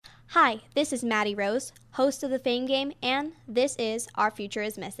Hi, this is Maddie Rose, host of the Fame Game, and this is Our Future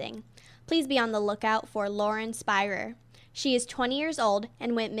is Missing. Please be on the lookout for Lauren Spirer. She is 20 years old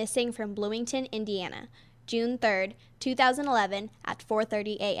and went missing from Bloomington, Indiana, June 3rd, 2011 at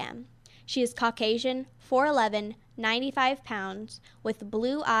 4:30 a.m. She is Caucasian, 4'11", 95 pounds, with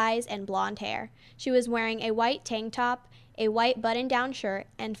blue eyes and blonde hair. She was wearing a white tank top, a white button-down shirt,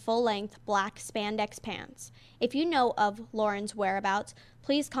 and full-length black spandex pants. If you know of Lauren's whereabouts,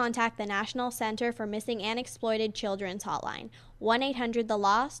 please contact the National Center for Missing and Exploited Children's hotline,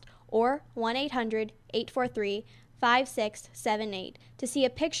 1-800-THE-LOST or 1-800-843-5678. To see a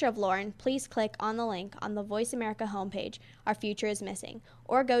picture of Lauren, please click on the link on the Voice America homepage, Our Future is Missing,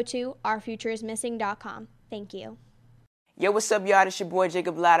 or go to ourfutureismissing.com. Thank you. Yo, what's up, y'all? It's your boy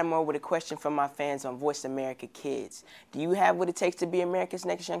Jacob Lattimore with a question from my fans on Voice America Kids. Do you have what it takes to be America's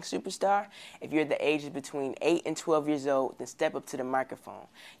next young superstar? If you're the ages between 8 and 12 years old, then step up to the microphone.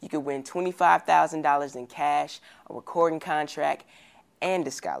 You could win $25,000 in cash, a recording contract, and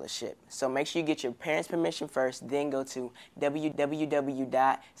a scholarship. So make sure you get your parents' permission first, then go to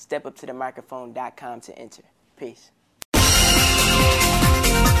www.stepuptothemicrophone.com to enter. Peace.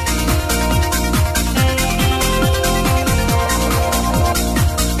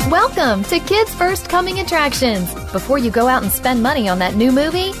 Welcome to Kids First Coming Attractions. Before you go out and spend money on that new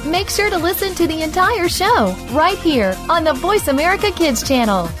movie, make sure to listen to the entire show right here on the Voice America Kids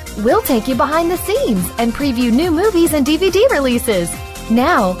channel. We'll take you behind the scenes and preview new movies and DVD releases.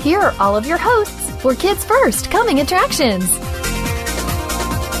 Now, here are all of your hosts for Kids First Coming Attractions.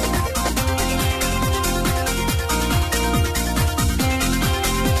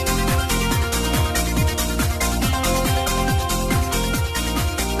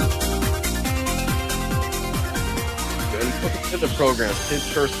 The program Kids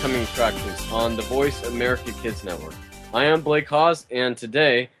First Coming Attractions on the Voice America Kids Network. I am Blake Hawes, and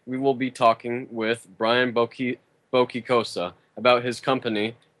today we will be talking with Brian Bokikosa about his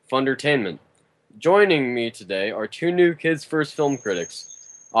company, Fundertainment. Joining me today are two new Kids First film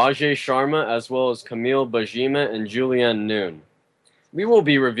critics, Ajay Sharma as well as Camille Bajima and Julianne Noon. We will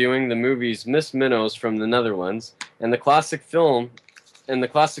be reviewing the movies Miss Minnows from the Netherlands and the classic films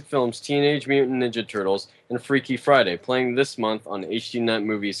Teenage Mutant Ninja Turtles and Freaky Friday, playing this month on HDNet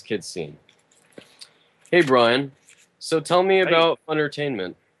Movies Kids Scene. Hey, Brian. So tell me about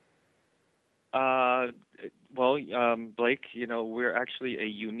Fundertainment. Blake, we're actually a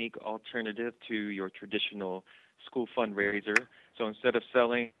unique alternative to your traditional school fundraiser. So instead of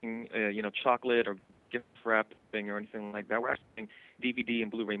selling, chocolate or gift wrapping or anything like that, we're actually selling DVD and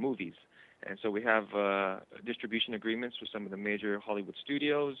Blu-ray movies. And so we have distribution agreements with some of the major Hollywood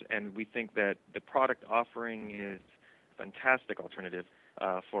studios, and we think that the product offering is a fantastic alternative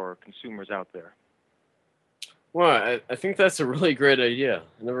for consumers out there. Well, I think that's a really great idea.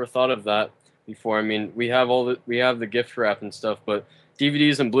 I never thought of that before. I mean, we have the gift wrap and stuff, but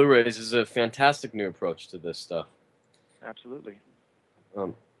DVDs and Blu-rays is a fantastic new approach to this stuff. Absolutely.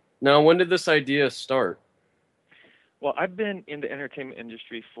 Now, when did this idea start? Well, I've been in the entertainment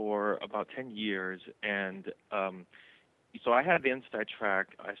industry for about 10 years, and so I had the inside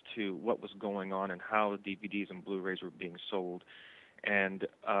track as to what was going on and how DVDs and Blu-rays were being sold. And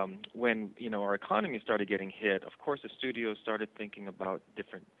when our economy started getting hit, of course the studios started thinking about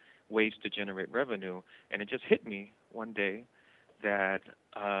different ways to generate revenue, and it just hit me one day that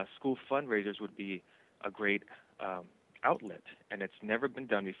school fundraisers would be a great outlet, and it's never been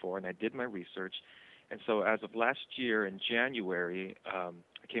done before, and I did my research. And so as of last year in January, I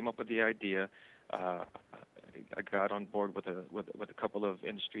came up with the idea. I got on board with a couple of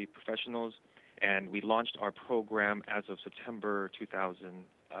industry professionals, and we launched our program as of September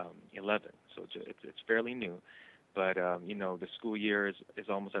 2011. So it's fairly new. But, the school year is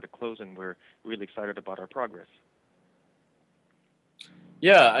almost at a close, and we're really excited about our progress.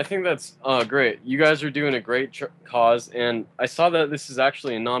 Yeah, I think that's great. You guys are doing a great cause, and I saw that this is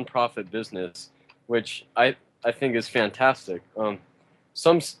actually a nonprofit business, which I think is fantastic.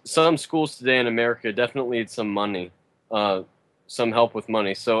 Some schools today in America definitely need some money, some help with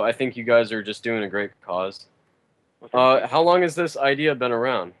money. So I think you guys are just doing a great cause. How long has this idea been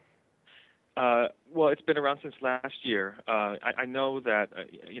around? Well, it's been around since last year. I know that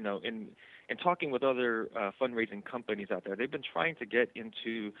in talking with other fundraising companies out there, they've been trying to get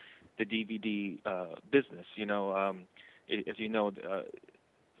into the DVD business. As you know.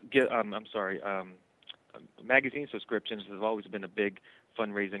 Magazine subscriptions have always been a big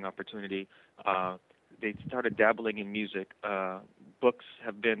fundraising opportunity. They started dabbling in music. Books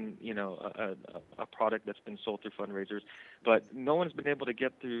have been, a product that's been sold through fundraisers, but no one's been able to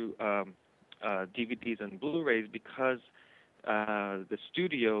get through DVDs and Blu-rays because the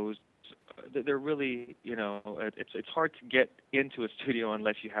studios, they're really, it's hard to get into a studio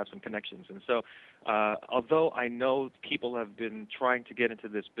unless you have some connections. And so, although I know people have been trying to get into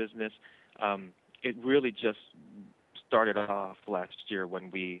this business, it really just started off last year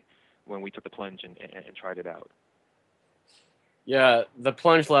when we took the plunge and tried it out. Yeah, the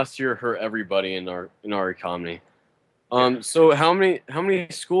plunge last year hurt everybody in our economy. So how many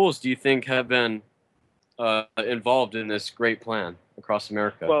schools do you think have been involved in this great plan across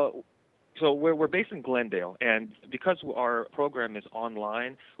America? Well, so we're based in Glendale, and because our program is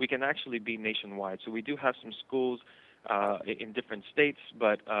online, we can actually be nationwide. So we do have some schools in different states,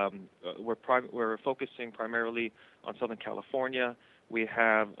 but we're focusing primarily on Southern California. We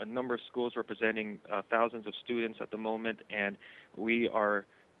have a number of schools representing thousands of students at the moment, and we are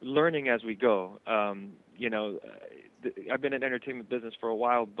learning as we go. I've been in the entertainment business for a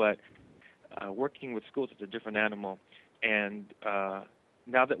while, but working with schools is a different animal. And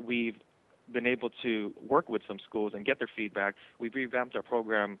now that we've been able to work with some schools and get their feedback, we've revamped our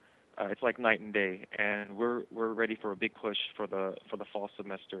program. It's like night and day, and we're ready for a big push for the fall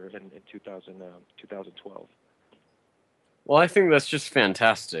semester in 2012. Well, I think that's just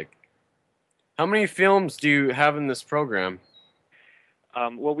fantastic. How many films do you have in this program?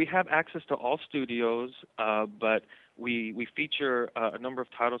 Well, we have access to all studios, but we feature a number of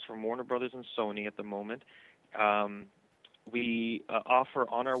titles from Warner Brothers and Sony at the moment. We offer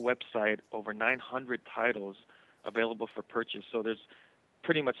on our website over 900 titles available for purchase. So there's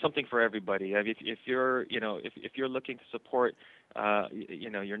pretty much something for everybody. I mean, if you're looking to support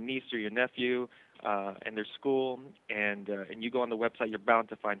your niece or your nephew and their school, and you go on the website, you're bound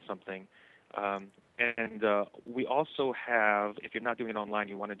to find something. And we also have, if you're not doing it online,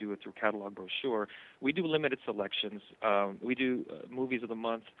 you want to do it through catalog brochure, we do limited selections. We do movies of the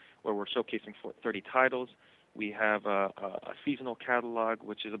month where we're showcasing 30 titles. We have a seasonal catalog,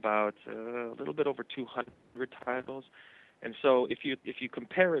 which is about a little bit over 200 titles. And so if you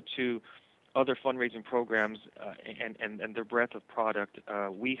compare it to other fundraising programs and their breadth of product,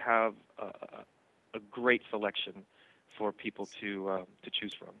 we have a great selection for people to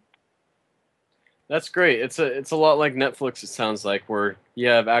choose from. That's great. It's a lot like Netflix, it sounds like, where you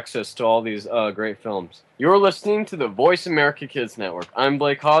have access to all these great films. You're listening to the Voice America Kids Network. I'm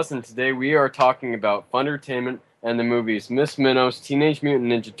Blake Haas, and today we are talking about Fundertainment and the movies Miss Minnows, Teenage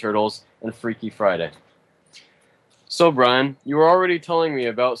Mutant Ninja Turtles, and Freaky Friday. So, Brian, you were already telling me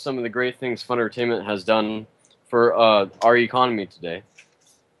about some of the great things Fundertainment has done for our economy today.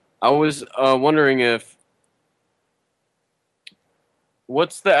 I was wondering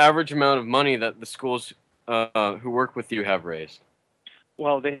what's the average amount of money that the schools who work with you have raised?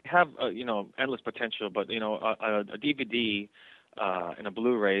 Well, they have endless potential, but a DVD and a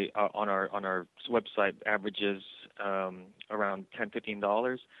Blu-ray on our website averages around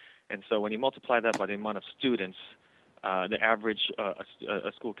 $10-15, and so when you multiply that by the amount of students, the average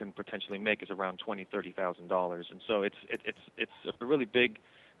a school can potentially make is around $20,000-30,000, and so it's a really big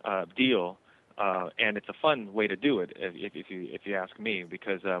deal. And it's a fun way to do it, if you ask me,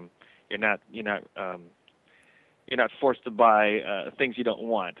 because you're not forced to buy things you don't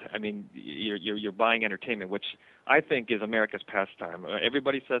want. I mean, you're buying entertainment, which I think is America's pastime.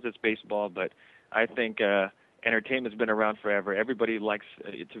 Everybody says it's baseball, but I think entertainment's been around forever. Everybody likes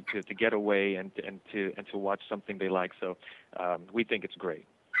to get away and to watch something they like. So we think it's great.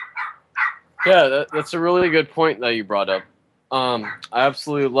 Yeah, that's a really good point that you brought up. I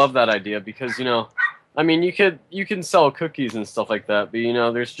absolutely love that idea because, I mean, you can sell cookies and stuff like that, but,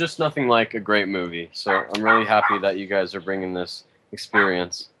 there's just nothing like a great movie. So I'm really happy that you guys are bringing this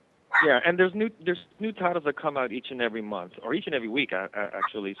experience. Yeah, and there's new titles that come out each and every month, or each and every week,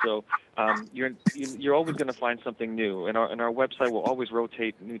 actually. So you're always going to find something new, and our website will always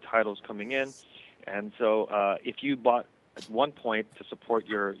rotate new titles coming in. And so if you bought at one point to support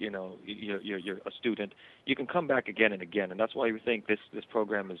your a student, you can come back again and again, and that's why we think this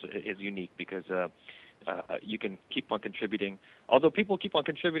program is unique, because you can keep on contributing. Although people keep on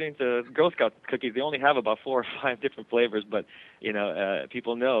contributing to Girl Scout cookies, they only have about 4 or 5 different flavors, but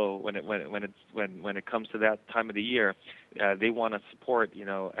people know when it comes to that time of the year, they want to support.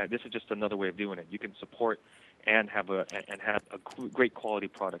 This is just another way of doing it. You can support and have a great quality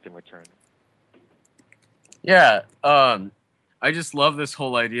product in return. Yeah, I just love this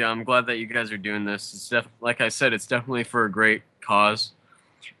whole idea. I'm glad that you guys are doing this. It's like I said, it's definitely for a great cause.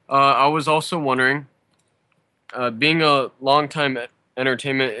 I was also wondering, being a longtime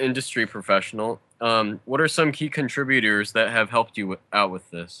entertainment industry professional, what are some key contributors that have helped you out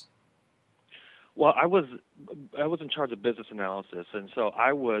with this? Well, I was in charge of business analysis, and so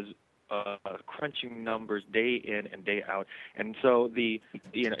I was crunching numbers day in and day out, and so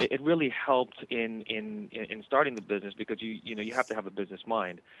it really helped in starting the business because you have to have a business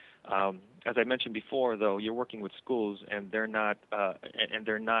mind. As I mentioned before, though, you're working with schools and they're not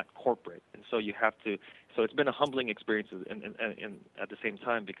corporate, and so you have to. So it's been a humbling experience, and at the same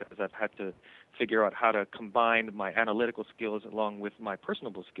time, because I've had to figure out how to combine my analytical skills along with my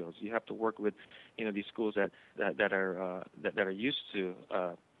personable skills. You have to work with, these schools that are used to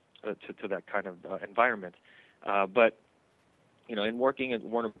that kind of environment. But in working at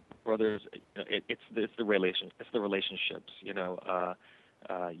Warner Brothers, it's the relationships. You have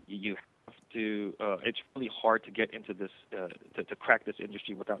to. It's really hard to get into this to crack this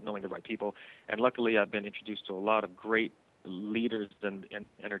industry without knowing the right people. And luckily, I've been introduced to a lot of great leaders in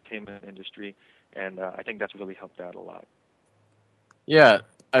entertainment industry, and I think that's really helped out a lot. Yeah,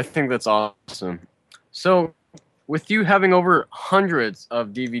 I think that's awesome. So, with you having over hundreds of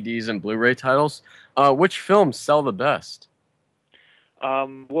DVDs and Blu-ray titles, which films sell the best?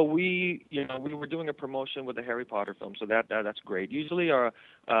 Well, we were doing a promotion with the Harry Potter film, so that's great. Usually our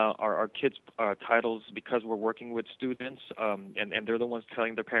kids' titles, because we're working with students, and they're the ones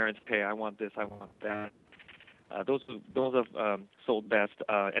telling their parents, "Hey, I want this, I want that." Those have sold best,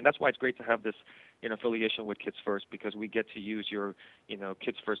 and that's why it's great to have this affiliation with Kids First, because we get to use your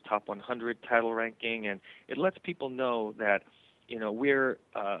Kids First Top 100 title ranking, and it lets people know that we're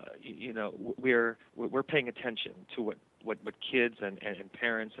paying attention to what kids and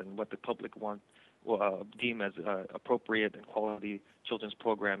parents and what the public deem as appropriate and quality children's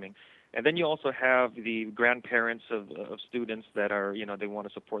programming. And then you also have the grandparents of students that are, they want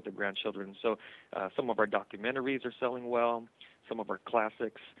to support their grandchildren. So some of our documentaries are selling well, some of our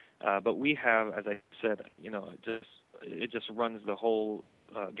classics. But we have, as I said, it just runs the whole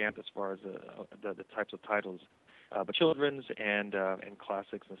gamut as far as the types of titles. But children's and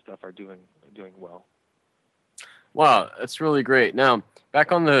classics and stuff are doing well. Wow, that's really great. Now,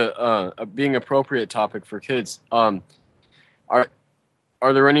 back on the being appropriate topic for kids, are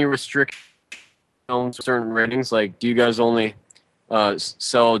there any restrictions on certain ratings? Like, do you guys only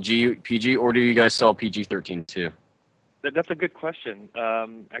sell PG, or do you guys sell PG-13 too? That's a good question.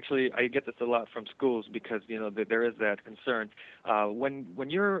 Actually, I get this a lot from schools because there is that concern. When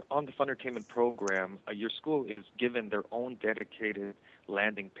you're on the Funtertainment program, your school is given their own dedicated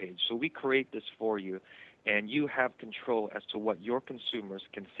landing page. So we create this for you, and you have control as to what your consumers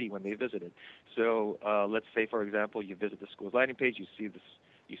can see when they visit it. So let's say, for example, you visit the school's landing page, you see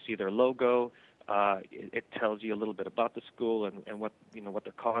their logo. It tells you a little bit about the school and what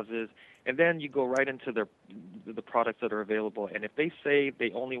their cause is, and then you go right into the products that are available. And if they say they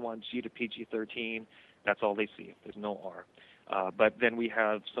only want G to PG-13, that's all they see. There's no R. But then we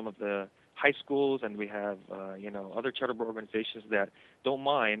have some of the high schools, and we have other charitable organizations that don't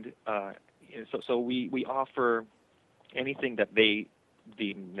mind. So we offer anything that they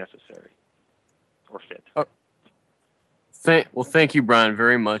deem necessary or fit. Thank you, Brian,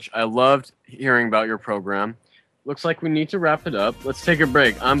 very much. I loved hearing about your program. Looks like we need to wrap it up. Let's take a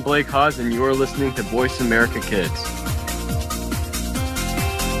break. I'm Blake Haas, and you are listening to Voice America Kids.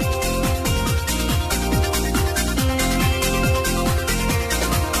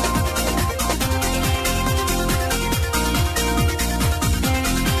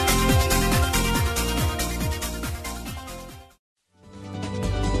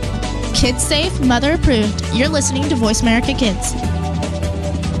 Kids safe, mother approved. You're listening to Voice America Kids.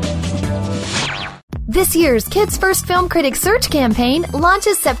 This year's Kids First Film Critics Search campaign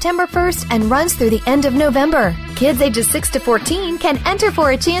launches September 1st and runs through the end of November. Kids ages 6 to 14 can enter for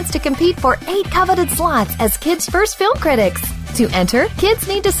a chance to compete for 8 coveted slots as Kids First Film Critics. To enter, kids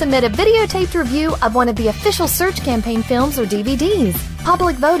need to submit a videotaped review of one of the official search campaign films or DVDs.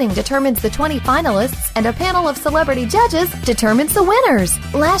 Public voting determines the 20 finalists, and a panel of celebrity judges determines the winners.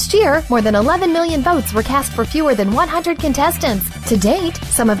 Last year, more than 11 million votes were cast for fewer than 100 contestants. To date,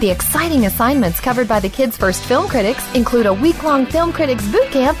 some of the exciting assignments covered by the Kids First Film Critics include a week-long Film Critics boot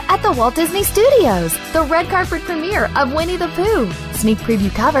camp at the Walt Disney Studios, the red carpet premiere of Winnie the Pooh, sneak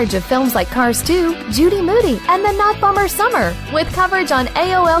preview coverage of films like Cars 2, Judy Moody, and The Not Bummer Summer, with coverage on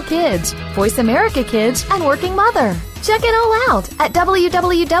AOL Kids, Voice America Kids, and Working Mother. Check it all out at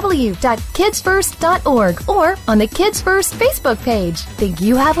www.kidsfirst.org or on the Kids First Facebook page. Think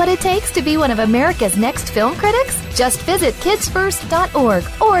you have what it takes to be one of America's next film critics? Just visit kidsfirst.org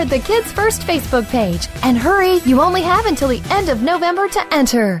or the Kids First Facebook page. And hurry, you only have until the end of November to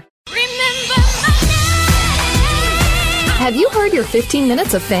enter. Have you heard your 15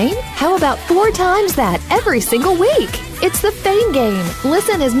 minutes of fame? How about 4 times that every single week? It's the Fame Game.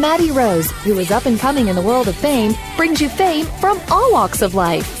 Listen as Maddie Rose, who is up and coming in the world of fame, brings you fame from all walks of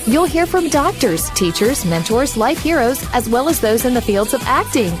life. You'll hear from doctors, teachers, mentors, life heroes, as well as those in the fields of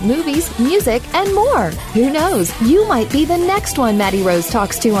acting, movies, music, and more. Who knows? You might be the next one Maddie Rose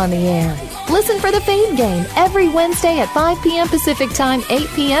talks to on the air. Listen for the Fame Game every Wednesday at 5 p.m. Pacific Time, 8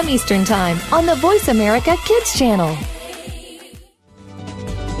 p.m. Eastern Time on the Voice America Kids channel.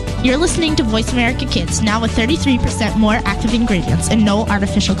 You're listening to Voice America Kids, now with 33% more active ingredients and no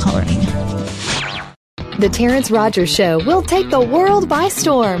artificial coloring. The Terrence Rogers Show will take the world by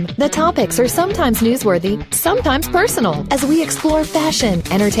storm. The topics are sometimes newsworthy, sometimes personal, as we explore fashion,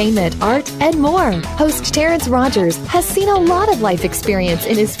 entertainment, art, and more. Host Terrence Rogers has seen a lot of life experience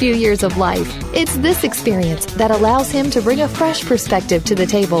in his few years of life. It's this experience that allows him to bring a fresh perspective to the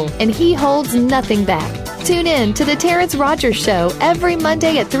table, and he holds nothing back. Tune in to The Terrence Rogers Show every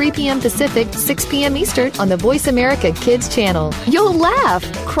Monday at 3 p.m. Pacific, 6 p.m. Eastern on the Voice America Kids channel. You'll laugh,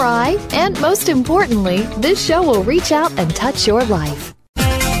 cry, and most importantly, this show will reach out and touch your life.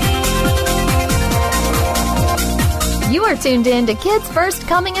 You are tuned in to Kids First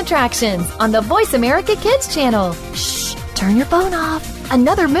Coming Attractions on the Voice America Kids channel. Shh, turn your phone off.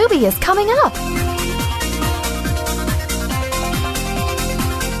 Another movie is coming up.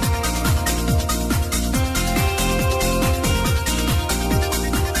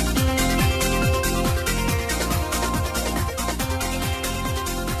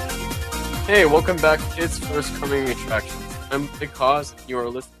 Hey, welcome back to Kids First Coming Attractions. I'm Big Cause, and you are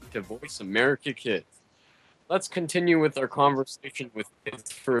listening to Voice America Kids. Let's continue with our conversation with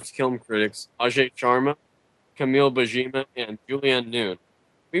Kids First film critics Ajay Sharma, Camille Bajima, and Julianne Noon.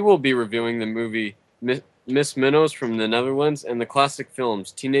 We will be reviewing the movie Miss Minnows from the Netherlands and the classic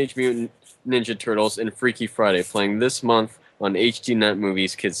films Teenage Mutant Ninja Turtles and Freaky Friday, playing this month on HDNet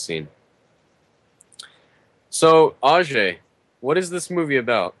Movies Kids Scene. So, Ajay, what is this movie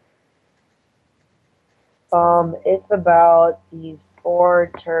about? It's about these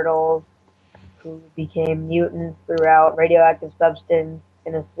 4 turtles who became mutants throughout radioactive substance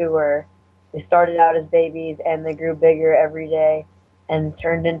in a sewer. They started out as babies and they grew bigger every day and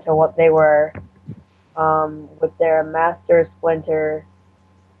turned into what they were. With their master Splinter,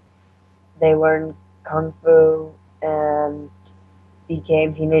 they learned Kung Fu and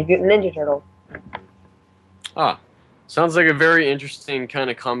became Teenage Mutant Ninja Turtles. Sounds like a very interesting kind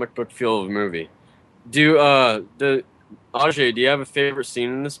of comic book feel of a movie. Ajay, do you have a favorite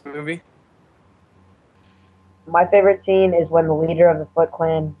scene in this movie? My favorite scene is when the leader of the Foot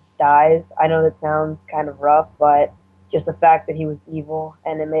Clan dies. I know that sounds kind of rough, but just the fact that he was evil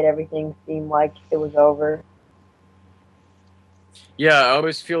and it made everything seem like it was over. Yeah, I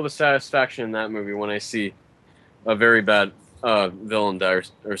always feel the satisfaction in that movie when I see a very bad villain die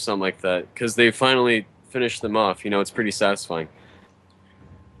or something like that, because they finally finished them off. It's pretty satisfying.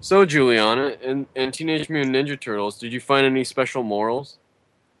 So, Juliana, in Teenage Mutant Ninja Turtles, did you find any special morals?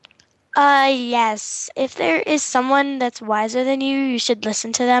 Yes. If there is someone that's wiser than you, you should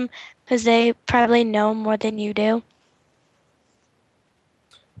listen to them because they probably know more than you do.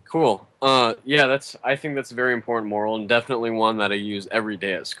 Cool. Yeah, I think that's a very important moral and definitely one that I use every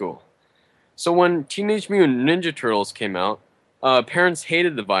day at school. So when Teenage Mutant Ninja Turtles came out, parents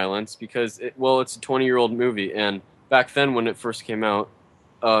hated the violence because, it's a 20-year-old movie, and back then when it first came out,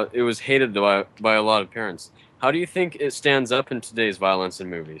 it was hated by a lot of parents. How do you think it stands up in today's violence in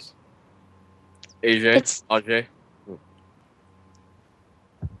movies? Ajay?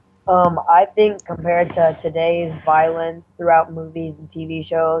 I think compared to today's violence throughout movies and TV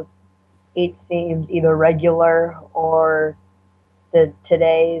shows, it seems either regular or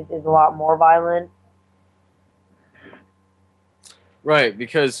today's is a lot more violent. Right,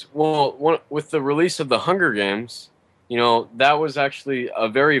 because, with the release of The Hunger Games, that was actually a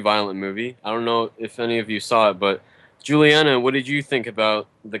very violent movie. I don't know if any of you saw it, but Juliana, what did you think about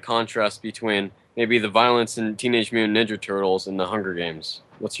the contrast between maybe the violence in Teenage Mutant Ninja Turtles and The Hunger Games?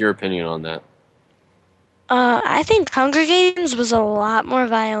 What's your opinion on that? I think Hunger Games was a lot more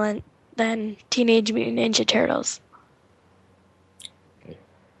violent than Teenage Mutant Ninja Turtles. Okay.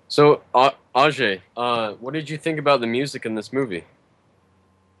 So, Ajay, what did you think about the music in this movie?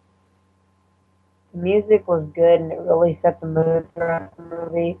 The music was good and it really set the mood throughout the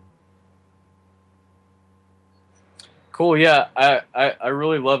movie. Cool, yeah. I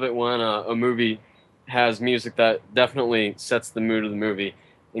really love it when a movie has music that definitely sets the mood of the movie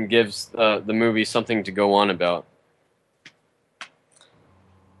and gives the movie something to go on about.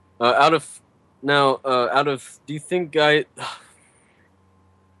 Do you think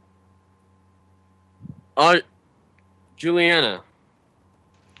Juliana,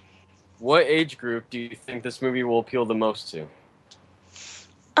 what age group do you think this movie will appeal the most to?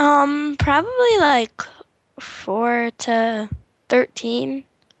 Probably like 4 to 13.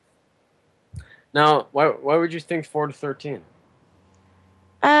 Now, why would you think 4 to 13?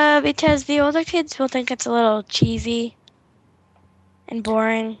 Because the older kids will think it's a little cheesy and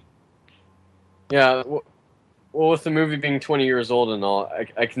boring. Yeah, well, with the movie being 20 years old and all,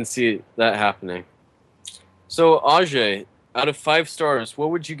 I can see that happening. So, Ajay, out of 5 stars, what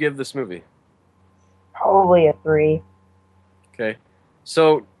would you give this movie? Probably a 3. Okay.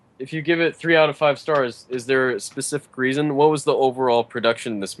 So, if you give it 3 out of 5 stars, is there a specific reason? What was the overall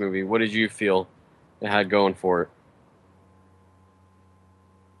production in this movie? What did you feel it had going for it?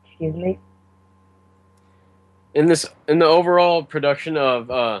 Excuse me? In the overall production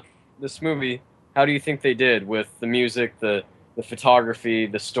of this movie, how do you think they did with the music, the photography,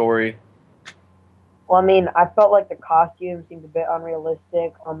 the story? Well, I mean, I felt like the costume seemed a bit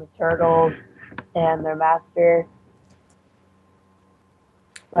unrealistic on the turtles and their master.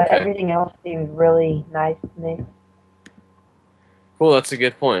 But Okay. everything else seems really nice to me. Cool, that's a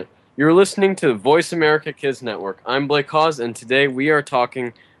good point. You're listening to Voice America Kids Network. I'm Blake Hawes, and today we are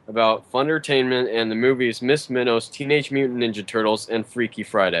talking about Fundertainment and the movies Miss Minnows, Teenage Mutant Ninja Turtles, and Freaky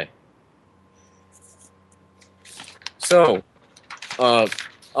Friday. So,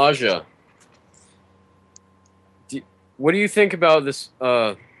 Aja, what do you think about this?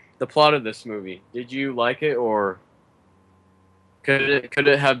 The plot of this movie? Did you like it, or could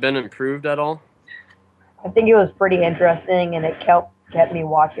it have been improved at all? I think it was pretty interesting, and it kept me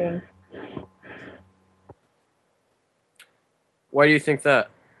watching. Why do you think that?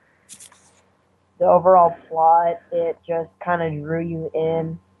 The overall plot, it just kind of drew you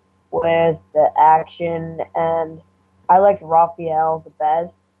in with the action, and I liked Raphael the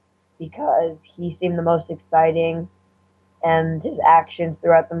best because he seemed the most exciting, and his actions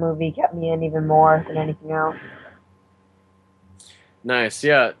throughout the movie kept me in even more than anything else. Nice,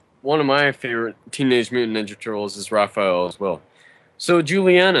 yeah. One of my favorite Teenage Mutant Ninja Turtles is Raphael as well. So,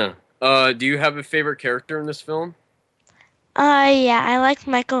 Juliana, do you have a favorite character in this film? Yeah, I like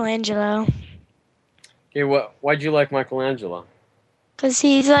Michelangelo. Okay, why'd you like Michelangelo? Because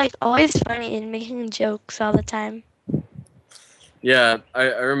he's like always funny and making jokes all the time. Yeah, I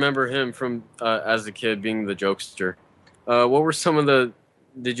remember him from as a kid being the jokester. What were some of the...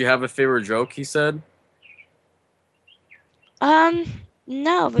 Did you have a favorite joke he said?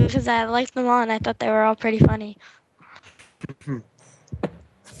 No, because I liked them all and I thought they were all pretty funny.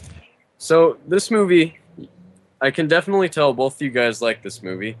 So, this movie, I can definitely tell both of you guys like this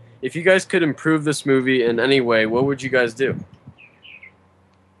movie. If you guys could improve this movie in any way, what would you guys do?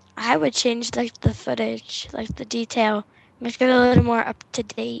 I would change like the footage, like the detail, make it a little more up to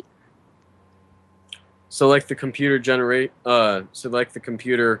date. So like the computer generated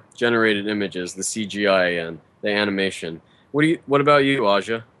images, the CGI and the animation. What about you,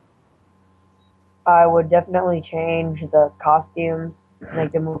 Aja? I would definitely change the costumes,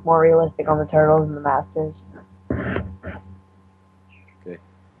 make them look more realistic on the turtles and the masters. Okay.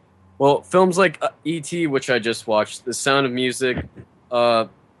 Well, films like E.T., which I just watched, The Sound of Music, all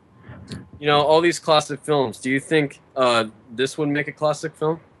these classic films. Do you think this would make a classic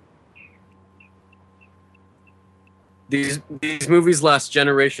film? These movies last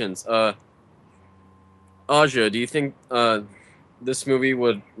generations. Aja, do you think this movie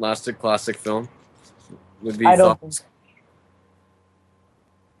would last a classic film? I don't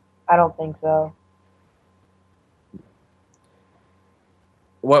think so.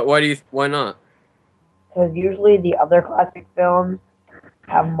 Why not? Because usually the other classic films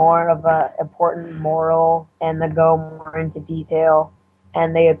have more of a important moral, and they go more into detail,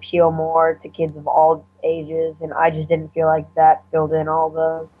 and they appeal more to kids of all ages, and I just didn't feel like that filled in all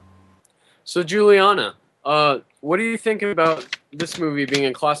those. So, Juliana, what do you think about this movie being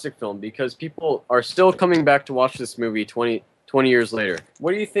a classic film? Because people are still coming back to watch this movie 20 years later.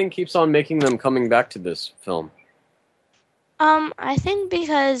 What do you think keeps on making them coming back to this film? I think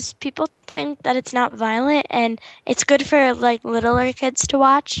because people think that it's not violent and it's good for like littler kids to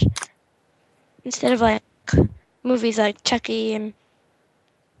watch instead of like movies like Chucky and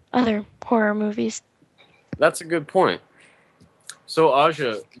other horror movies. That's a good point. So,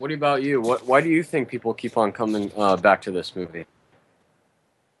 Aja, what about you? Why do you think people keep on coming back to this movie?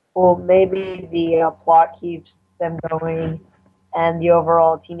 Well, maybe the plot keeps them going, and the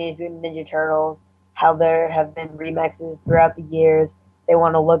overall Teenage Mutant Ninja Turtles, how there have been remixes throughout the years. They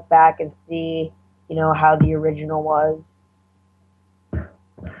want to look back and see, how the original was.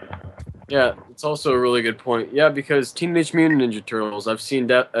 Yeah, it's also a really good point. Yeah, because Teenage Mutant Ninja Turtles, I've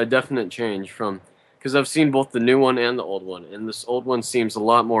seen a definite change from because I've seen both the new one and the old one, and this old one seems a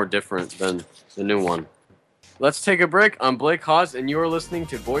lot more different than the new one. Let's take a break. I'm Blake Haas, and you are listening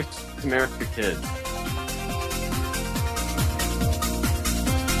to Voice America Kids.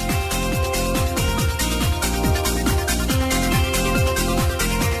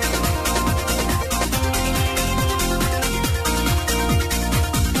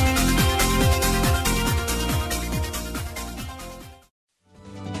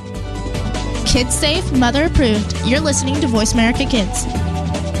 Kids safe, mother approved. You're listening to Voice America Kids.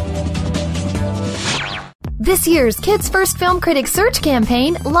 This year's Kids First Film Critics Search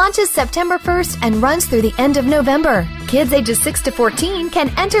campaign launches September 1st and runs through the end of November. Kids ages 6 to 14 can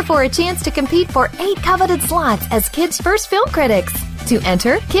enter for a chance to compete for 8 coveted slots as Kids First Film Critics. To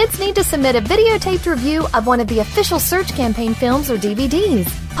enter, kids need to submit a videotaped review of one of the official search campaign films or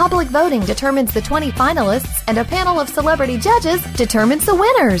DVDs. Public voting determines the 20 finalists, and a panel of celebrity judges determines the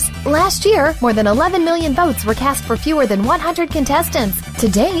winners. Last year, more than 11 million votes were cast for fewer than 100 contestants. To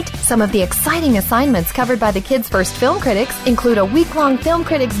date, some of the exciting assignments covered by the Kids First Film Critics include a week-long Film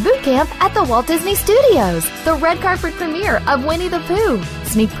Critics boot camp at the Walt Disney Studios, the red carpet premiere of Winnie the Pooh,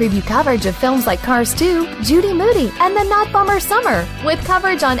 sneak preview coverage of films like Cars 2, Judy Moody, and The Not Bummer Summer, with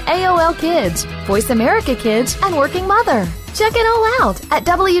coverage on AOL Kids, Voice America Kids, and Working Mother. Check it all out at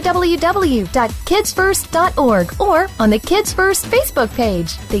www.kidsfirst.org or on the Kids First Facebook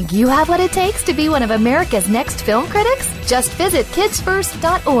page. Think you have what it takes to be one of America's next film critics? Just visit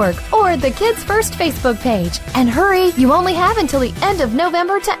kidsfirst.org or the Kids First Facebook page. And hurry, you only have until the end of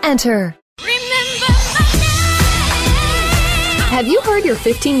November to enter. Have you heard your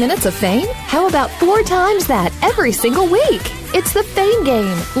 15 minutes of fame? How about 4 times that every single week? It's the Fame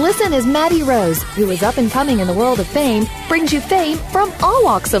Game. Listen as Maddie Rose, who is up and coming in the world of fame, brings you fame from all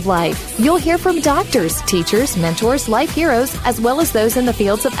walks of life. You'll hear from doctors, teachers, mentors, life heroes, as well as those in the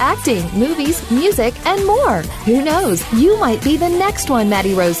fields of acting, movies, music, and more. Who knows? You might be the next one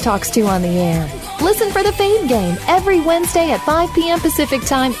Maddie Rose talks to on the air. Listen for the Fame Game every Wednesday at 5 p.m. Pacific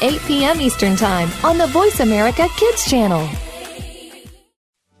Time, 8 p.m. Eastern Time on the Voice America Kids channel.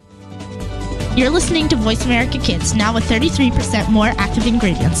 You're listening to Voice America Kids, now with 33% more active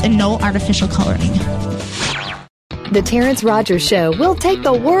ingredients and no artificial coloring. The Terrence Rogers Show will take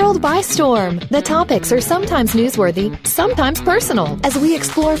the world by storm. The topics are sometimes newsworthy, sometimes personal, as we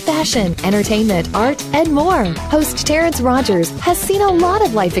explore fashion, entertainment, art, and more. Host Terrence Rogers has seen a lot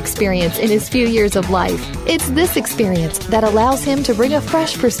of life experience in his few years of life. It's this experience that allows him to bring a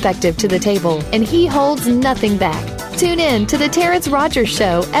fresh perspective to the table, and he holds nothing back. Tune in to The Terrence Rogers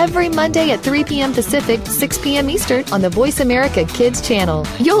Show every Monday at 3 p.m. Pacific, 6 p.m. Eastern on the Voice America Kids channel.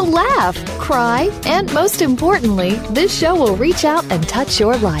 You'll laugh, cry, and most importantly, this show will reach out and touch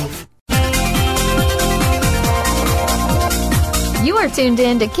your life. You are tuned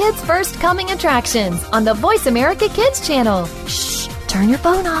in to Kids First Coming Attractions on the Voice America Kids channel. Shh, turn your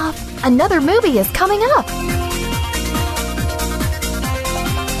phone off. Another movie is coming up.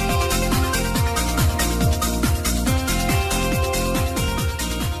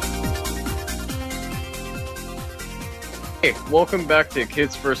 Hey, welcome back to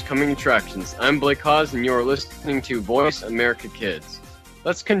Kids First Coming Attractions. I'm Blake Haas, and you are listening to Voice America Kids.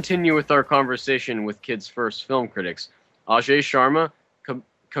 Let's continue with our conversation with Kids First film critics Ajay Sharma,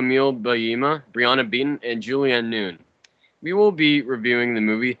 Camille Bayima, Brianna Beaton, and Julianne Noon. We will be reviewing the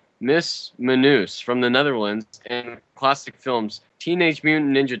movie Miss Manoos from the Netherlands and classic films Teenage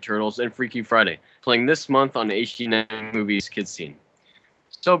Mutant Ninja Turtles and Freaky Friday, playing this month on HD9 Movies Kids Scene.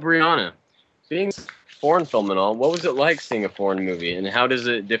 So, Brianna, being foreign film and all, what was it like seeing a foreign movie, and how does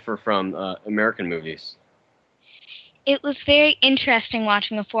it differ from American movies? It was very interesting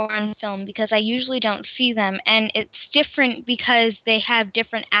watching a foreign film because I usually don't see them, and it's different because they have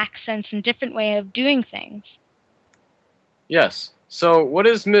different accents and different way of doing things. Yes. So what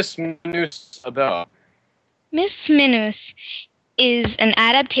is Miss Manoos about? Miss Manoos is an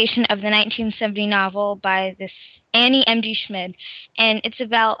adaptation of the 1970 novel by this Annie M.G. Schmid, and it's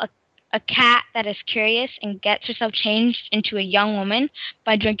about a cat that is curious and gets herself changed into a young woman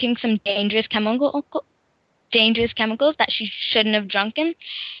by drinking some dangerous chemicals that she shouldn't have drunken.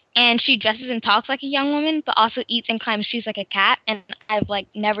 And she dresses and talks like a young woman, but also eats and climbs trees like a cat, and I've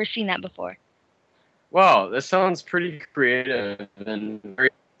never seen that before. Wow, that sounds pretty creative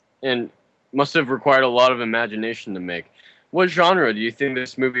and must have required a lot of imagination to make. What genre do you think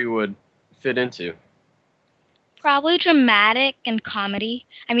this movie would fit into? Probably dramatic and comedy.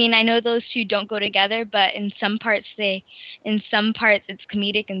 I mean, I know those two don't go together, but in some parts it's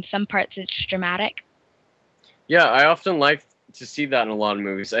comedic, and some parts it's dramatic. Yeah, I often like to see that in a lot of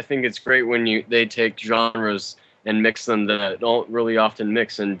movies. I think it's great when they take genres and mix them that don't really often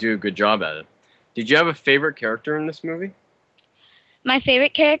mix and do a good job at it. Did you have a favorite character in this movie? My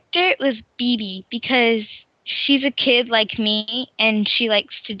favorite character was BB because she's a kid like me, and she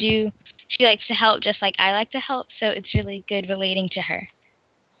likes to help just like I like to help, so it's really good relating to her.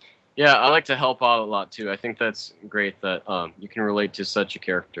 Yeah, I like to help out a lot too. I think that's great that you can relate to such a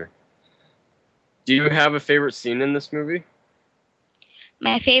character. Do you have a favorite scene in this movie?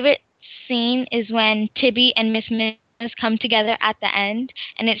 My favorite scene is when Tibby and Miss Minus come together at the end,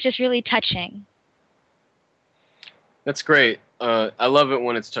 and it's just really touching. That's great. I love it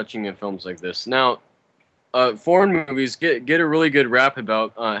when it's touching in films like this. Now, foreign movies get a really good rap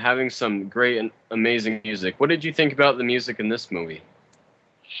about having some great and amazing music. What did you think about the music in this movie?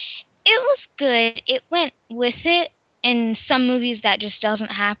 It was good. It went with it. In some movies that just doesn't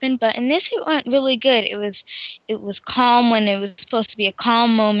happen, but in this it went really good. It was calm when it was supposed to be a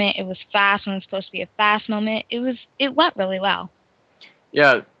calm moment. It was fast when it was supposed to be a fast moment. It went really well.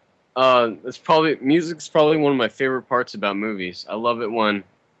 Yeah, music's probably one of my favorite parts about movies. I love it when,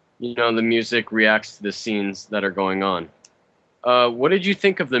 the music reacts to the scenes that are going on. What did you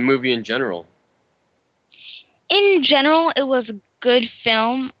think of the movie in general? In general, it was a good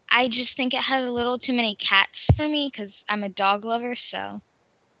film. I just think it had a little too many cats for me because I'm a dog lover, so.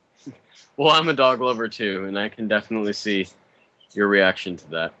 Well, I'm a dog lover too, and I can definitely see your reaction to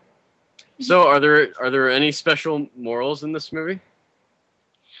that. So, are there any special morals in this movie?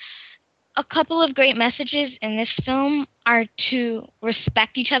 A couple of great messages in this film are to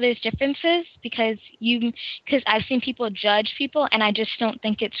respect each other's differences because I've seen people judge people, and I just don't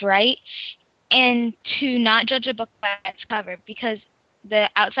think it's right. And to not judge a book by its cover, because the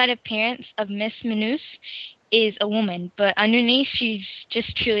outside appearance of Miss Minus is a woman, but underneath she's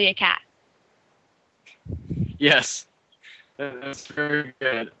just truly a cat. Yes, that's very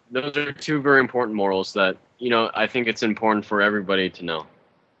good. Those are two very important morals that, I think it's important for everybody to know.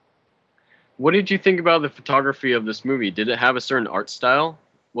 What did you think about the photography of this movie? Did it have a certain art style?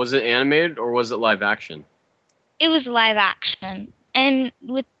 Was it animated or was it live action? It was live action. And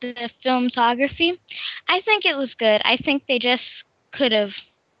with the filmography, I think it was good. I think they just could have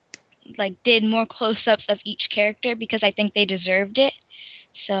did more close-ups of each character because I think they deserved it.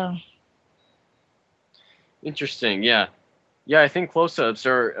 So interesting. Yeah, I think close-ups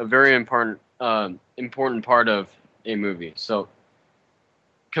are a very important part of a movie. So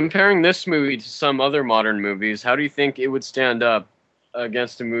comparing this movie to some other modern movies, how do you think it would stand up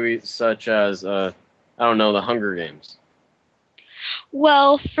against a movie such as The Hunger Games?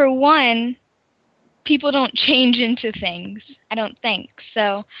 Well, for one, people don't change into things, I don't think.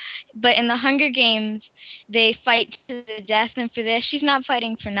 So, but in the Hunger Games, they fight to the death, and for this, she's not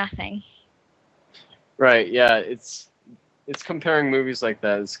fighting for nothing. Right, yeah, it's comparing movies like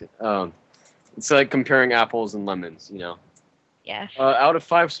that. It's like comparing apples and lemons, Yes. Out of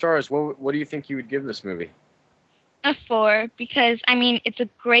 5 stars, what do you think you would give this movie? A 4, because, it's a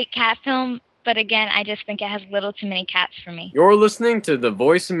great cat film, but again, I just think it has a little too many cats for me. You're listening to the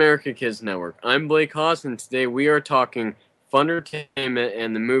Voice America Kids Network. I'm Blake Haas, and today we are talking Fundertainment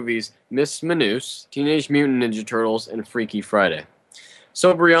and the movies Miss Minus, Teenage Mutant Ninja Turtles, and Freaky Friday.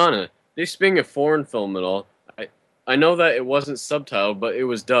 So, Brianna, this being a foreign film at all, I know that it wasn't subtitled, but it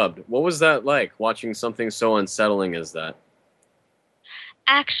was dubbed. What was that like, watching something so unsettling as that?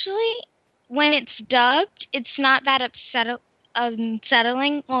 Actually, when it's dubbed, it's not that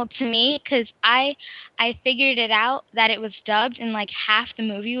unsettling, well, to me, because I figured it out that it was dubbed and half the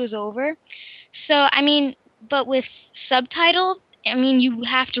movie was over. So but with subtitles, you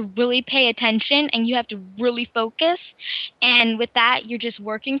have to really pay attention and you have to really focus, and with that you're just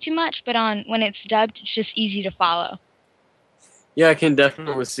working too much, but when it's dubbed, it's just easy to follow. Yeah, I can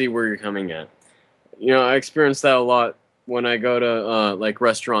definitely see where you're coming at. I experience that a lot when I go to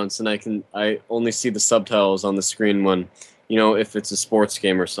restaurants, and I only see the subtitles on the screen when if it's a sports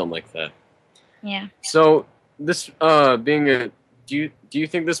game or something like that. Yeah. So this do you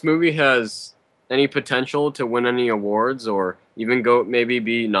think this movie has any potential to win any awards or even maybe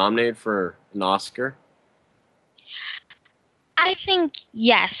be nominated for an Oscar? I think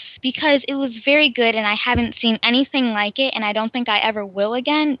yes, because it was very good and I haven't seen anything like it, and I don't think I ever will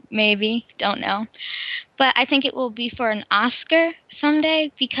again. Maybe, don't know. But I think it will be for an Oscar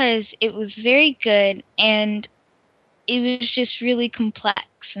someday because it was very good and it was just really complex.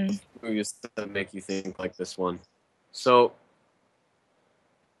 And movies that make you think like this one. So,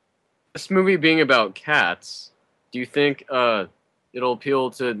 this movie being about cats, do you think it'll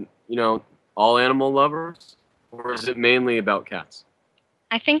appeal to, all animal lovers? Or is it mainly about cats?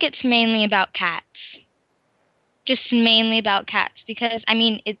 I think it's mainly about cats. Just mainly about cats. Because,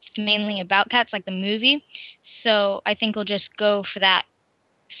 it's mainly about cats, like the movie. So I think we'll just go for that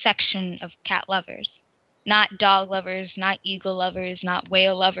section of cat lovers. Not dog lovers, not eagle lovers, not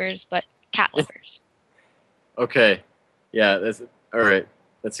whale lovers, but cat lovers. Okay. Yeah, that's all right.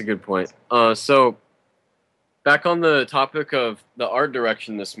 That's a good point. So back on the topic of the art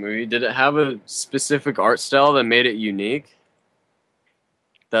direction in this movie, did it have a specific art style that made it unique?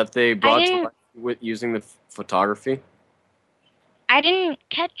 That they brought to life with using the photography? I didn't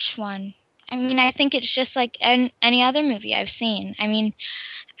catch one. I mean, I think it's just like any other movie I've seen. I mean,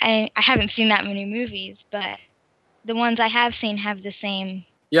 I haven't seen that many movies, but the ones I have seen have the same.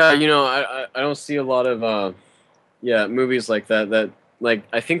 Yeah, you know, I don't see a lot of movies like that. Like,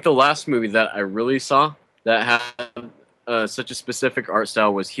 I think the last movie that I really saw that had such a specific art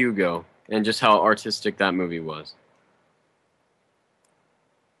style was Hugo, and just how artistic that movie was.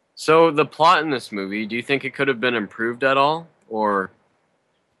 So the plot in this movie, do you think it could have been improved at all, or?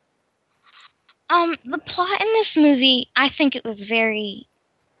 The plot in this movie, I think it was very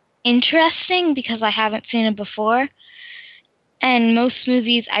interesting because I haven't seen it before. And most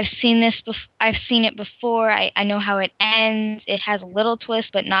movies, I've seen it before. I know how it ends. It has a little twist,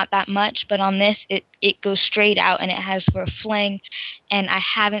 but not that much. But on this, it goes straight out and it has for a fling, and I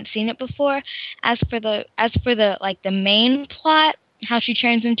haven't seen it before. As for the like the main plot, how she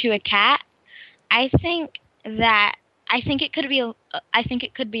turns into a cat, I think it could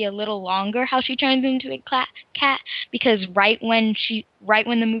be a little longer how she turns into a cat, because right when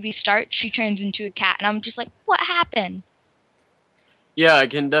the movie starts, she turns into a cat, and I'm just like, what happened? Yeah, I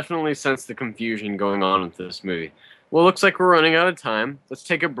can definitely sense the confusion going on with this movie. Well, looks like we're running out of time. Let's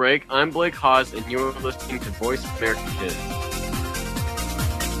take a break. I'm Blake Haas, and you're listening to Voice America Kids.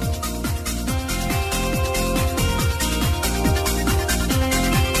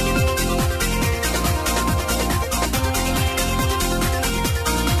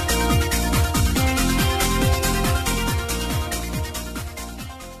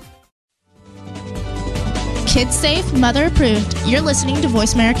 Kids safe, mother approved. You're listening to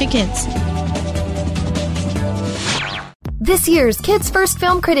Voice America Kids. This year's Kids First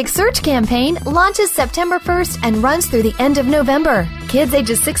Film Critics Search campaign launches September 1st and runs through the end of November. Kids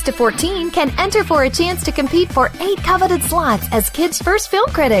ages 6 to 14 can enter for a chance to compete for 8 coveted slots as Kids First Film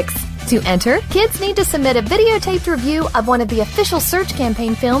Critics. To enter, kids need to submit a videotaped review of one of the official search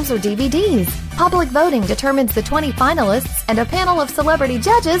campaign films or DVDs. Public voting determines the 20 finalists, and a panel of celebrity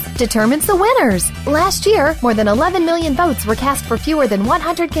judges determines the winners. Last year, more than 11 million votes were cast for fewer than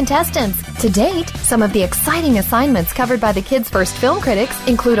 100 contestants. To date, some of the exciting assignments covered by the Kids First Film Critics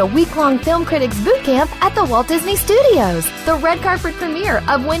include a week-long film critics boot camp at the Walt Disney Studios, the red carpet premiere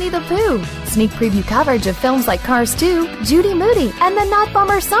of Winnie the Pooh, sneak preview coverage of films like Cars 2, Judy Moody, and The Not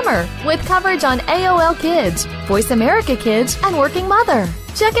Bummer Summer, with coverage on AOL Kids, Voice America Kids, and Working Mother.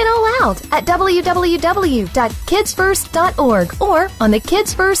 Check it all out at www.kidsfirst.org or on the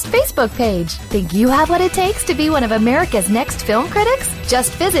Kids First Facebook page. Think you have what it takes to be one of America's next film critics?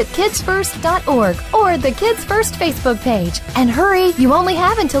 Just visit kidsfirst.org or the Kids First Facebook page. And hurry, you only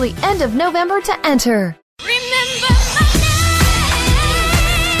have until the end of November to enter.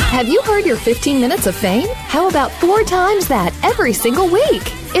 Have you heard your 15 minutes of fame? How about 4 times that every single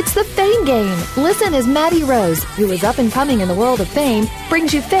week? It's the Fame Game. Listen as Maddie Rose, who is up and coming in the world of fame,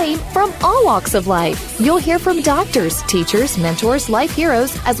 brings you fame from all walks of life. You'll hear from doctors, teachers, mentors, life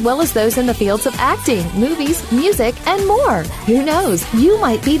heroes, as well as those in the fields of acting, movies, music, and more. Who knows? You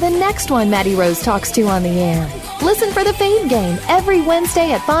might be the next one Maddie Rose talks to on the air. Listen for the Fame Game every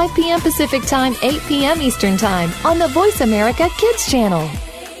Wednesday at 5 p.m. Pacific Time, 8 p.m. Eastern Time on the Voice America Kids channel.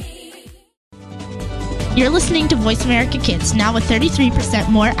 You're listening to Voice America Kids, now with 33%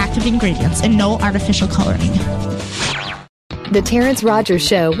 more active ingredients and no artificial coloring. The Terrence Rogers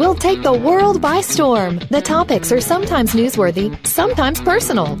Show will take the world by storm. The topics are sometimes newsworthy, sometimes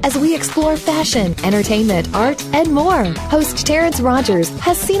personal, as we explore fashion, entertainment, art, and more. Host Terrence Rogers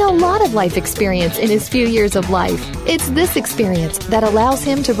has seen a lot of life experience in his few years of life. It's this experience that allows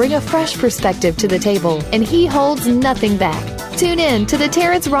him to bring a fresh perspective to the table, and he holds nothing back. Tune in to The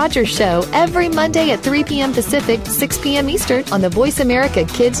Terrence Rogers Show every Monday at 3 p.m. Pacific, 6 p.m. Eastern on the Voice America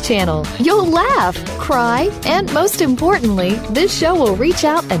Kids channel. You'll laugh, cry, and most importantly, this show will reach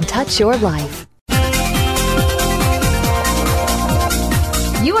out and touch your life.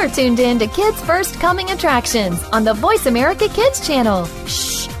 You are tuned in to Kids First Coming Attractions on the Voice America Kids channel.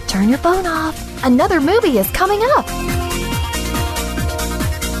 Shh, turn your phone off. Another movie is coming up.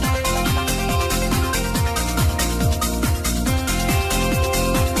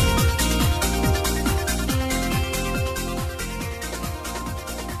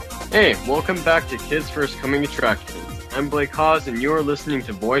 Hey, welcome back to Kids First Coming Attractions. I'm Blake Haas, and you're listening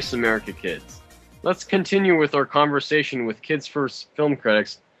to Voice America Kids. let's continue with our conversation with Kids First film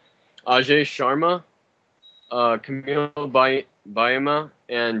critics Ajay Sharma, Camille Bayama,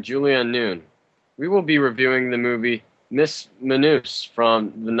 and Julianne Noon. We will be reviewing the movie Miss Minus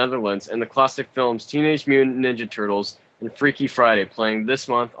from the Netherlands and the classic films Teenage Mutant Ninja Turtles and Freaky Friday, playing this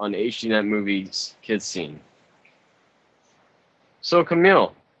month on HDNet Movies Kids Scene. So,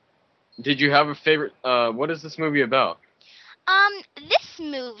 Camille, did you have a favorite? What is this movie about? This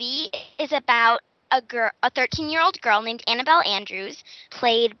movie is about a 13-year-old girl named Annabelle Andrews,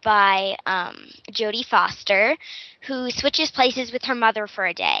 played by Jodie Foster, who switches places with her mother for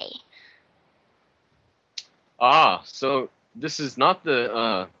a day. Ah, so this is not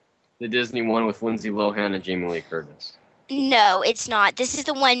the Disney one with Lindsay Lohan and Jamie Lee Curtis. No, it's not. This is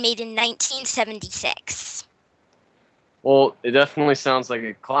the one made in 1976. Well, it definitely sounds like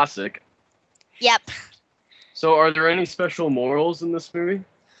a classic. Yep. So, are there any special morals in this movie?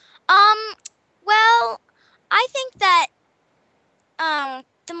 Well, I think that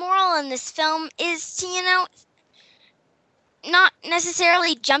the moral in this film is to, not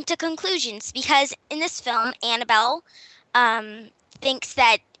necessarily jump to conclusions, because in this film, Annabelle thinks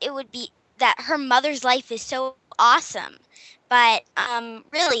that that her mother's life is so awesome, but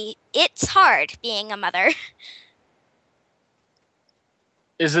really, it's hard being a mother.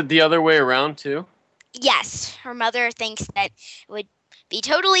 Is it the other way around too? Yes, her mother thinks that it would be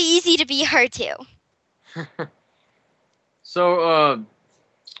totally easy to be her too. So,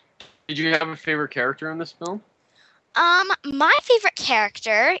 did you have a favorite character in this film? My favorite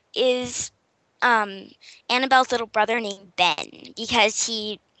character is Annabelle's little brother named Ben, because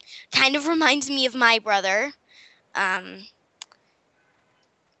he kind of reminds me of my brother.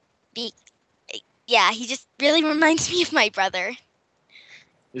 He just really reminds me of my brother.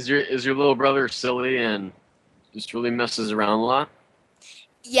 Is your little brother silly and just really messes around a lot?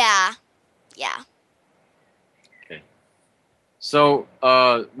 Yeah. Okay. So,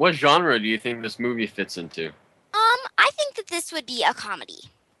 what genre do you think this movie fits into? I think that this would be a comedy.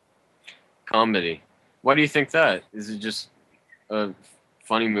 Comedy. Why do you think that? Is it just a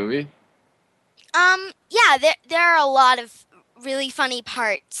funny movie? Yeah, there are a lot of really funny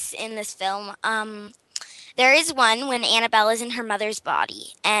parts in this film. There is one when Annabelle is in her mother's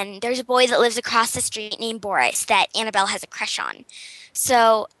body, and there's a boy that lives across the street named Boris that Annabelle has a crush on.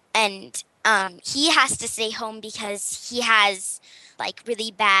 So, and he has to stay home because he has like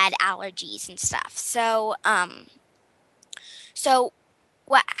really bad allergies and stuff. So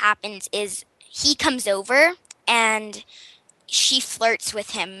what happens is he comes over and she flirts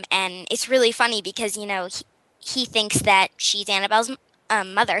with him, and it's really funny because he thinks that she's Annabelle's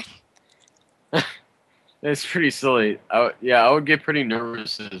mother. It's pretty silly. I would get pretty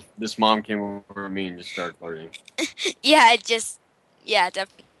nervous if this mom came over to me and just started flirting. Yeah,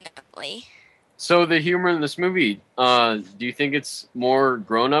 definitely. So the humor in this movie, do you think it's more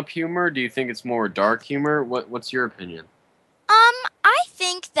grown-up humor? Do you think it's more dark humor? What's your opinion? I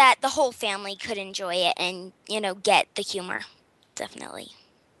think that the whole family could enjoy it and, get the humor. Definitely.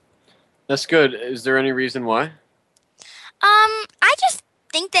 That's good. Is there any reason why? I just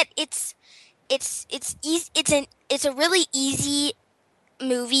think that it's a really easy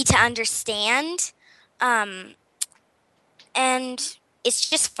movie to understand, and it's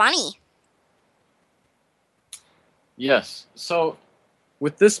just funny. Yes. So,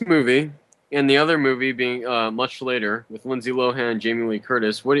 with this movie and the other movie being much later with Lindsay Lohan and Jamie Lee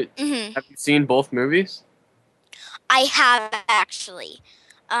Curtis, have you seen both movies? I have, actually.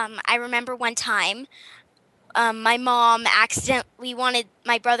 I remember one time. My mom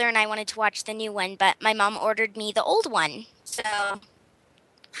my brother and I wanted to watch the new one, but my mom ordered me the old one. So,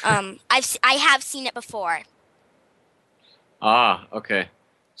 I have seen it before. Ah, okay.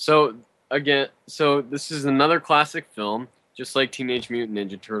 So this is another classic film, just like Teenage Mutant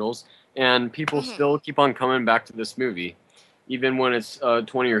Ninja Turtles, and people still keep on coming back to this movie, even when it's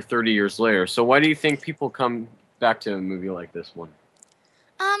 20 or 30 years later. So why do you think people come back to a movie like this one?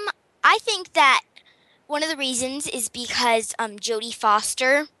 I think that one of the reasons is because Jodie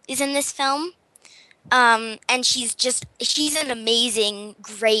Foster is in this film, and she's an amazing,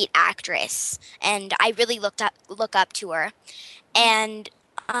 great actress, and I really look up to her, and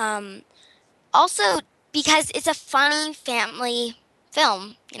also because it's a funny family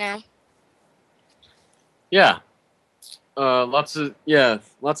film, Yeah, lots of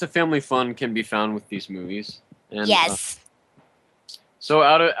family fun can be found with these movies. And, yes. So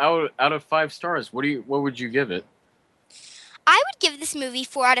out of 5 stars, what would you give it? I would give this movie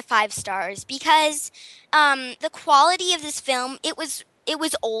 4 out of 5 stars because the quality of this film, it was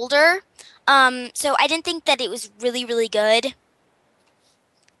older, so I didn't think that it was really, really good.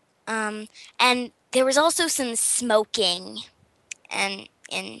 And there was also some smoking in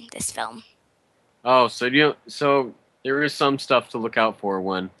this film. Oh, so there is some stuff to look out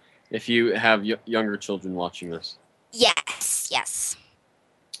for if you have younger children watching this. Yes.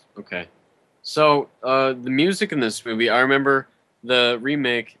 Okay. So the music in this movie, I remember the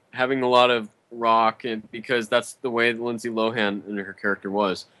remake having a lot of rock, and because that's the way Lindsay Lohan and her character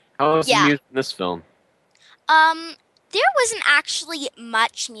was. How was the music in this film? There wasn't actually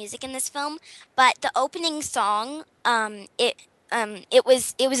much music in this film, but the opening song, it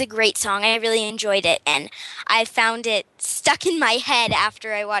was a great song. I really enjoyed it, and I found it stuck in my head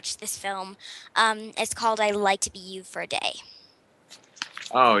after I watched this film. It's called "I'd Like to Be You for a Day."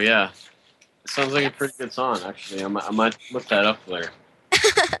 Oh yeah, it sounds like a pretty good song. Actually, I might look that up later.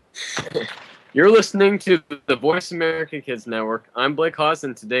 You're listening to the Voice America Kids Network. I'm Blake Haas,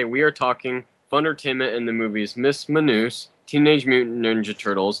 and today we are talking funtertainment in the movies Miss Manoose, Teenage Mutant Ninja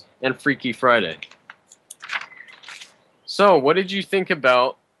Turtles, and Freaky Friday. So, what did you think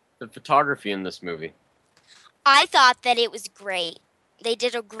about the photography in this movie? I thought that it was great. They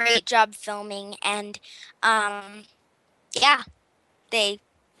did a great job filming, and they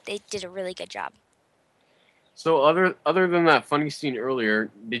did a really good job. So, other than that funny scene earlier,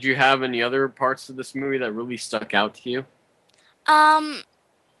 did you have any other parts of this movie that really stuck out to you?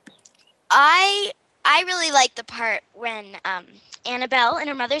 I really like the part when Annabelle in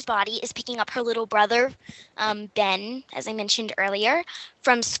her mother's body is picking up her little brother, Ben, as I mentioned earlier,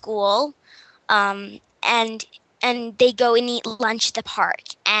 from school, and they go and eat lunch at the park,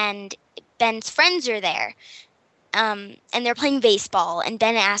 and Ben's friends are there, and they're playing baseball, and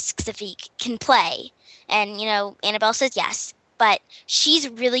Ben asks if he can play, and Annabelle says yes, but she's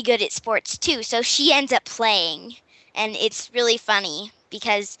really good at sports too, so she ends up playing, and it's really funny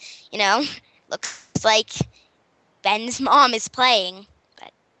because looks like Ben's mom is playing,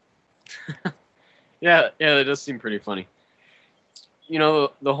 but yeah, that does seem pretty funny. The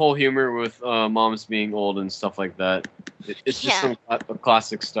whole humor with moms being old and stuff like that. It's just some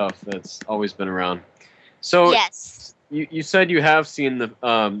classic stuff that's always been around. So yes, you said you have seen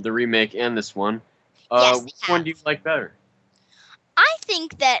the remake and this one. Yes, which one do you like better? I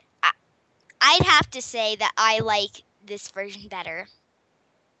think that I'd have to say that I like this version better.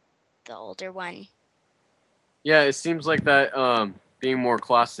 The older one. Yeah, it seems like that being more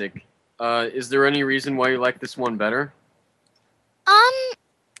classic. Is there any reason why you like this one better?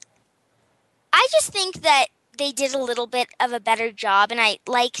 I just think that they did a little bit of a better job, and I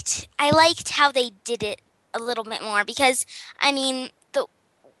liked how they did it a little bit more because the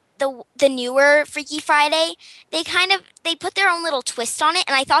newer Freaky Friday, they put their own little twist on it,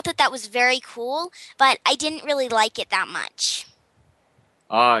 and I thought that was very cool, but I didn't really like it that much.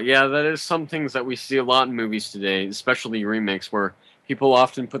 Yeah, that is some things that we see a lot in movies today, especially remakes, where people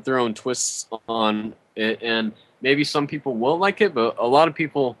often put their own twists on it, and maybe some people will like it, but a lot of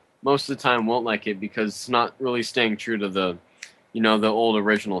people most of the time won't like it because it's not really staying true to the old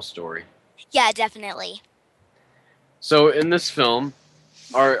original story. Yeah, definitely. So in this film,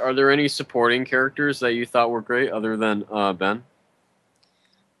 are there any supporting characters that you thought were great other than Ben?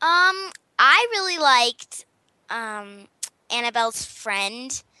 I really liked Annabelle's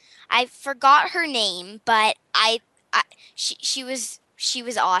friend. I forgot her name, but she was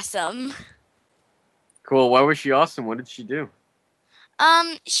awesome. Cool. Why was she awesome? What did she do?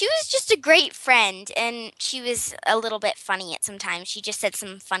 She was just a great friend, and she was a little bit funny at sometimes. She just said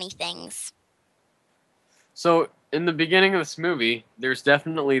some funny things. So, in the beginning of this movie, there's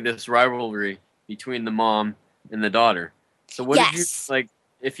definitely this rivalry between the mom and the daughter. So what did you like?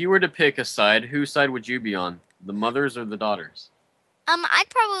 If you were to pick a side, whose side would you be on? The mother's or the daughter's? I'd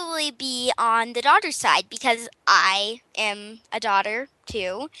probably be on the daughter's side because I am a daughter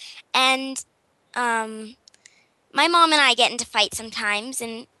too, and my mom and I get into fights sometimes,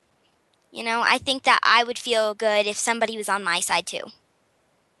 and I think that I would feel good if somebody was on my side too.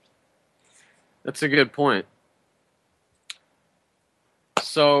 That's a good point.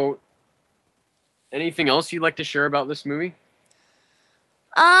 So, anything else you'd like to share about this movie?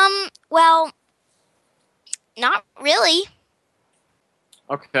 Well, not really.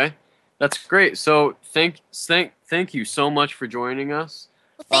 Okay, that's great. So, thank you so much for joining us.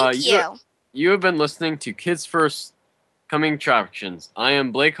 Well, thank you. You have been listening to Kids First Coming Attractions. I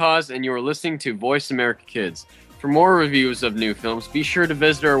am Blake Haas, and you are listening to Voice America Kids. For more reviews of new films, be sure to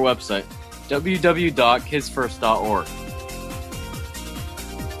visit our website, www.kidsfirst.org.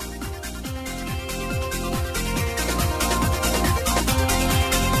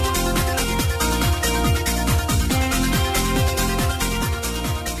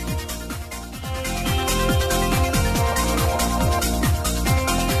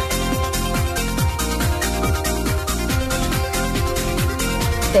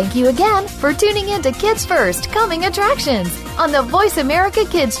 thank you again for tuning in to Kids First Coming Attractions on the Voice America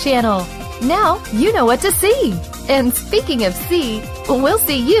Kids channel. Now you know what to see. And speaking of see, we'll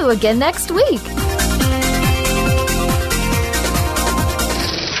see you again next week.